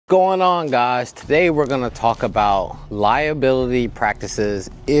going on, guys? Today we're going to talk about liability practices.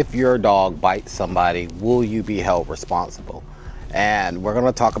 If your dog bites somebody, will you be held responsible? And we're going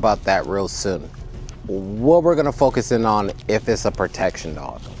to talk about that real soon. What we're going to focus in on, if it's a protection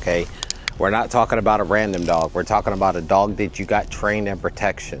dog, okay? We're not talking about a random dog. We're talking about a dog that you got trained in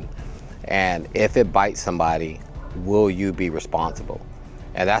protection. And if it bites somebody, will you be responsible?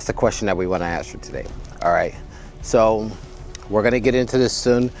 And that's the question that we want to answer today. All right, so we're going to get into this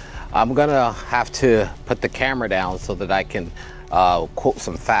soon. I'm going to have to put the camera down so that I can quote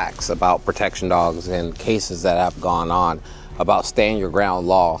some facts about protection dogs and cases that have gone on about stand your ground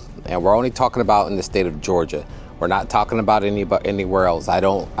law. And we're only talking about in the state of Georgia. We're not talking about anywhere else.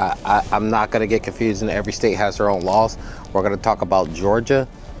 I'm not going to get confused, and every state has their own laws. We're going to talk about Georgia,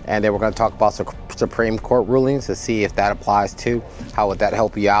 and then we're going to talk about Supreme Court rulings to see if that applies too. How would that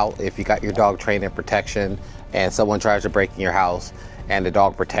help you out if you got your dog trained in protection and someone tries to break in your house and the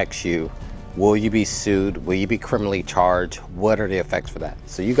dog protects you? Will you be sued? Will you be criminally charged? What are the effects for that?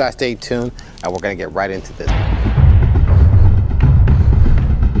 So you guys stay tuned, and we're going to get right into this.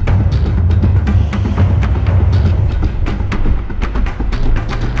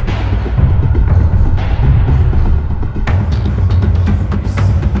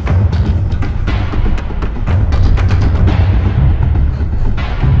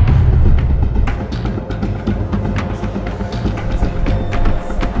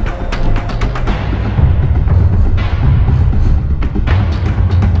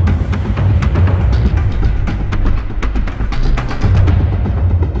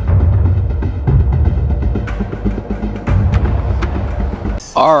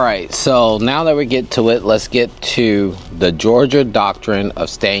 All right, so now that we get to it, let's get to the Georgia doctrine of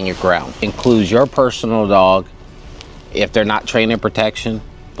stand your ground. It includes your personal dog if they're not trained in protection,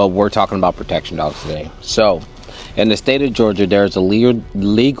 but we're talking about protection dogs today. So in the state of Georgia, there's a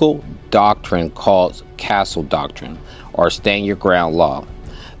legal doctrine called castle doctrine, or stand your ground law,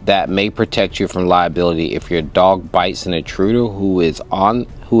 that may protect you from liability if your dog bites an intruder who has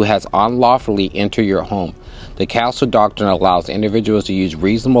unlawfully entered your home. The castle doctrine allows individuals to use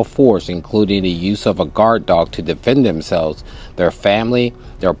reasonable force, including the use of a guard dog, to defend themselves, their family,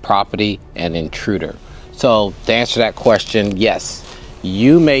 their property, and intruder. So to answer that question, yes,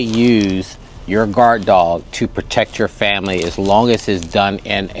 you may use your guard dog to protect your family as long as it's done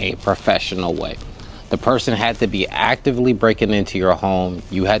in a professional way. The person had to be actively breaking into your home.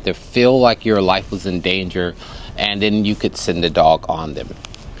 You had to feel like your life was in danger, and then you could send the dog on them.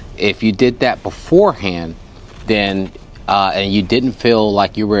 If you did that beforehand, then and you didn't feel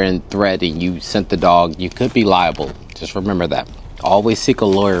like you were in threat and you sent the dog, you could be liable. Just remember that. Always seek a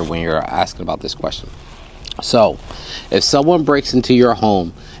lawyer when you're asking about this question. So if someone breaks into your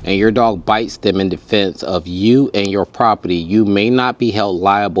home and your dog bites them in defense of you and your property, you may not be held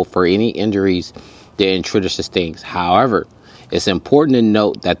liable for any injuries the intruder sustains. However, it's important to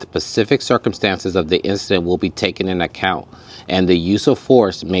note that the specific circumstances of the incident will be taken into account, and the use of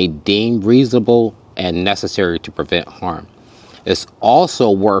force may deem reasonable and necessary to prevent harm. It's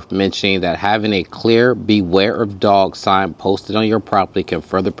also worth mentioning that having a clear "Beware of Dog" sign posted on your property can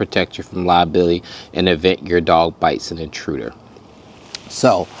further protect you from liability in the event your dog bites an intruder.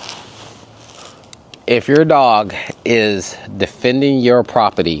 So, if your dog is defending your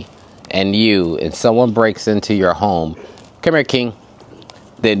property and someone breaks into your home, come here, King,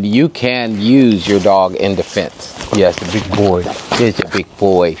 then you can use your dog in defense. Yes, the big boy. Here's your big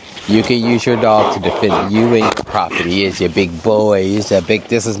boy. You can use your dog to defend you and your property. Here's your big boy.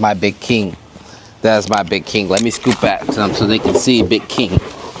 This is my big King. That's my big King. Let me scoop back to them so they can see Big King.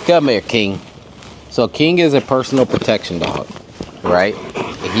 Come here, King. So King is a personal protection dog, right?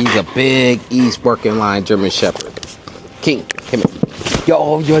 He's a big East working line German Shepherd. King, come here.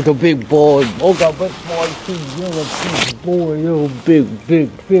 Yo, you're the big boy. Oh, God, big boy, King. You're a big boy. You're a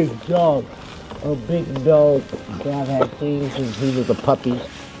big dog. A big dog. Dad had King since he was a puppy.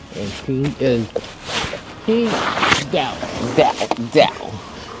 And King down.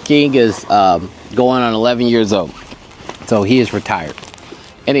 King is going on 11 years old. So he is retired.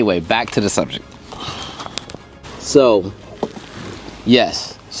 Anyway, back to the subject. So,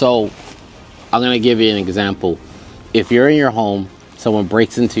 yes. So, I'm going to give you an example. If you're in your home, someone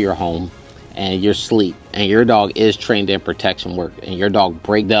breaks into your home, and you're asleep, and your dog is trained in protection work, and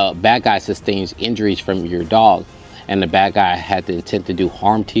the bad guy sustains injuries from your dog, and the bad guy had the intent to do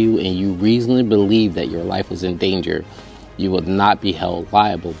harm to you, and you reasonably believe that your life was in danger, you will not be held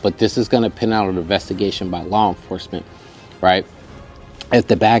liable. But this is going to pin out an investigation by law enforcement, right? If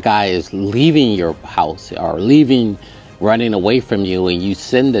the bad guy is leaving your house or running away from you, and you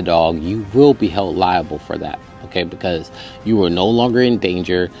send the dog, you will be held liable for that. okay, because you were no longer in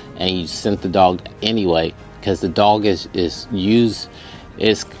danger and you sent the dog anyway, because the dog is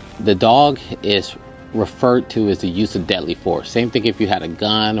referred to as the use of deadly force. Same thing if you had a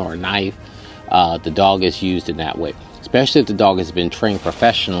gun or a knife. The dog is used in that way, especially if the dog has been trained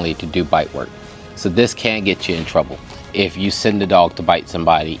professionally to do bite work. So this can get you in trouble if you send the dog to bite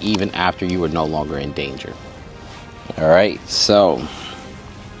somebody even after you were no longer in danger. All right, so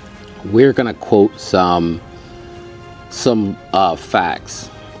we're gonna quote some facts.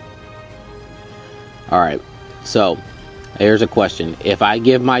 All right, so here's a question. If I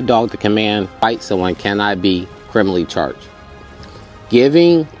give my dog the command to bite someone, can I be criminally charged?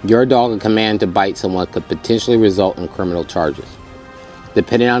 Giving your dog a command to bite someone could potentially result in criminal charges,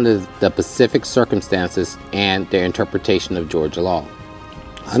 depending on the specific circumstances and their interpretation of Georgia law.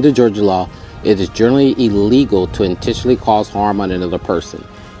 Under Georgia law, it is generally illegal to intentionally cause harm on another person,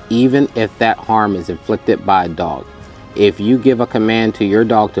 even if that harm is inflicted by a dog. If you give a command to your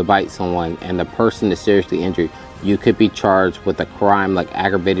dog to bite someone and the person is seriously injured, you could be charged with a crime like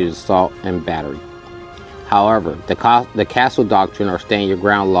aggravated assault and battery. However, the castle doctrine or stand your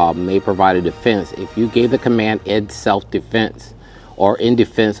ground law may provide a defense if you gave the command in self-defense or in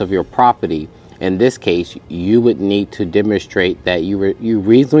defense of your property. In this case, you would need to demonstrate that you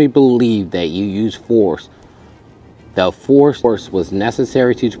reasonably believe that you used force. The force was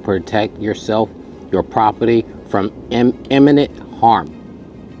necessary to protect yourself, your property from imminent harm.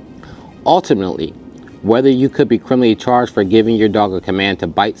 Ultimately, whether you could be criminally charged for giving your dog a command to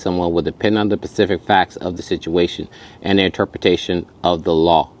bite someone will depend on the specific facts of the situation and the interpretation of the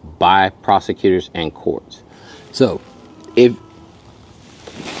law by prosecutors and courts. So, if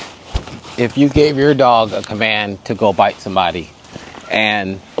you gave your dog a command to go bite somebody,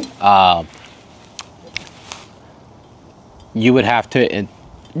 and you would have to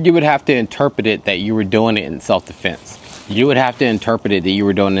interpret it that you were doing it in self-defense. You would have to interpret it that you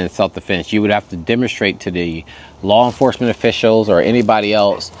were doing it in self-defense. You would have to demonstrate to the law enforcement officials or anybody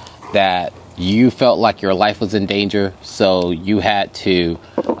else that you felt like your life was in danger, so you had to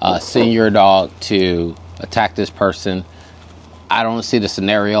send your dog to attack this person. I don't see the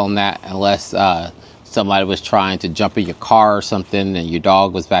scenario on that unless somebody was trying to jump in your car or something and your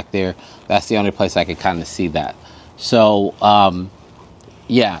dog was back there. That's the only place I could kind of see that. So,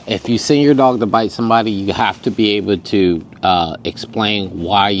 yeah, if you send your dog to bite somebody, you have to be able to explain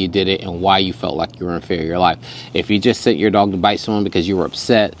why you did it and why you felt like you were in fear of your life. If you just sent your dog to bite someone because you were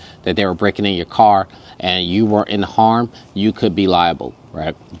upset that they were breaking in your car and you weren't in harm, you could be liable,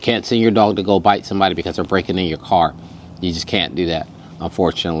 right? You can't send your dog to go bite somebody because they're breaking in your car. You just can't do that,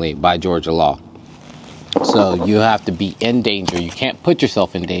 unfortunately, by Georgia law. So you have to be in danger. You can't put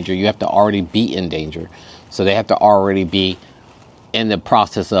yourself in danger. You have to already be in danger. So they have to already be in the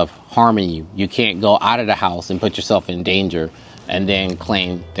process of harming you. You can't go out of the house and put yourself in danger and then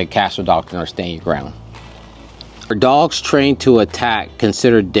claim the castle doctrine or stand your ground. Are dogs trained to attack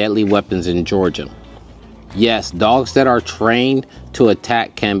considered deadly weapons in Georgia? Yes, dogs that are trained to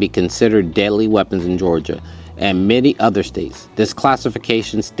attack can be considered deadly weapons in Georgia and many other states. This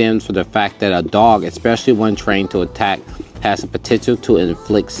classification stems from the fact that a dog, especially one trained to attack, has the potential to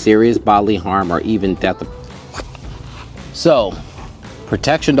inflict serious bodily harm or even death. So,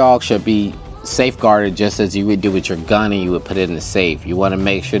 protection dogs should be safeguarded just as you would do with your gun and you would put it in the safe. You want to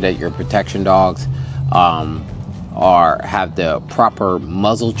make sure that your protection dogs have the proper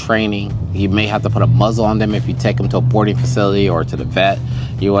muzzle training. You may have to put a muzzle on them if you take them to a boarding facility or to the vet.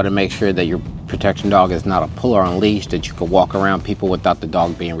 You want to make sure that your protection dog is not a puller on leash, that you can walk around people without the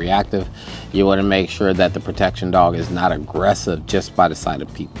dog being reactive. You want to make sure that the protection dog is not aggressive just by the sight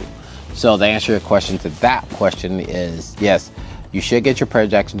of people. So the answer to your question to that question is yes, you should get your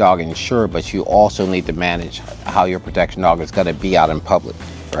protection dog insured, but you also need to manage how your protection dog is going to be out in public,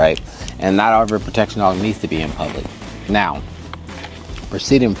 right? And not every protection dog needs to be in public. Now,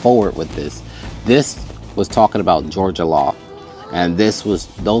 proceeding forward with this was talking about Georgia law, and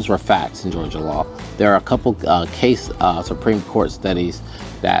those were facts in Georgia law. There are a couple Supreme Court studies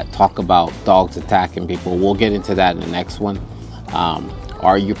that talk about dogs attacking people. We'll get into that in the next one.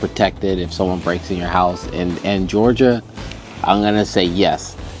 Are you protected if someone breaks in your house? In Georgia, I'm gonna say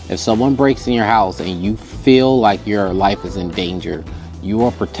yes. If someone breaks in your house and you feel like your life is in danger, you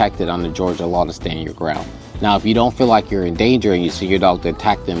are protected under Georgia law to stand your ground. Now, if you don't feel like you're in danger and you see your dog to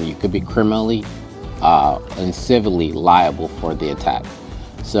attack them, you could be criminally and civilly liable for the attack.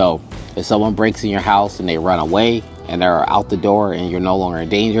 So if someone breaks in your house and they run away and they're out the door and you're no longer in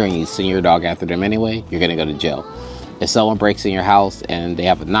danger and you send your dog after them anyway, you're gonna go to jail. If someone breaks in your house and they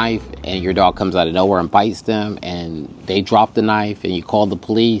have a knife and your dog comes out of nowhere and bites them and they drop the knife and you call the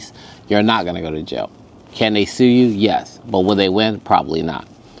police, you're not going to go to jail. Can they sue you? Yes. But will they win? Probably not.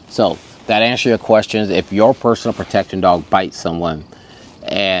 So that answers your questions. If your personal protection dog bites someone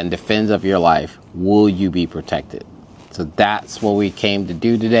and defends of your life, will you be protected? So that's what we came to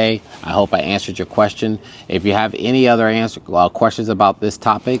do today. I hope I answered your question. If you have any other questions about this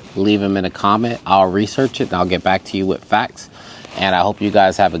topic, leave them in a comment. I'll research it and I'll get back to you with facts. And I hope you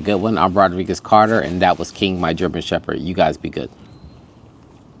guys have a good one. I'm Rodriguez Carter, and that was King, my German Shepherd. You guys be good.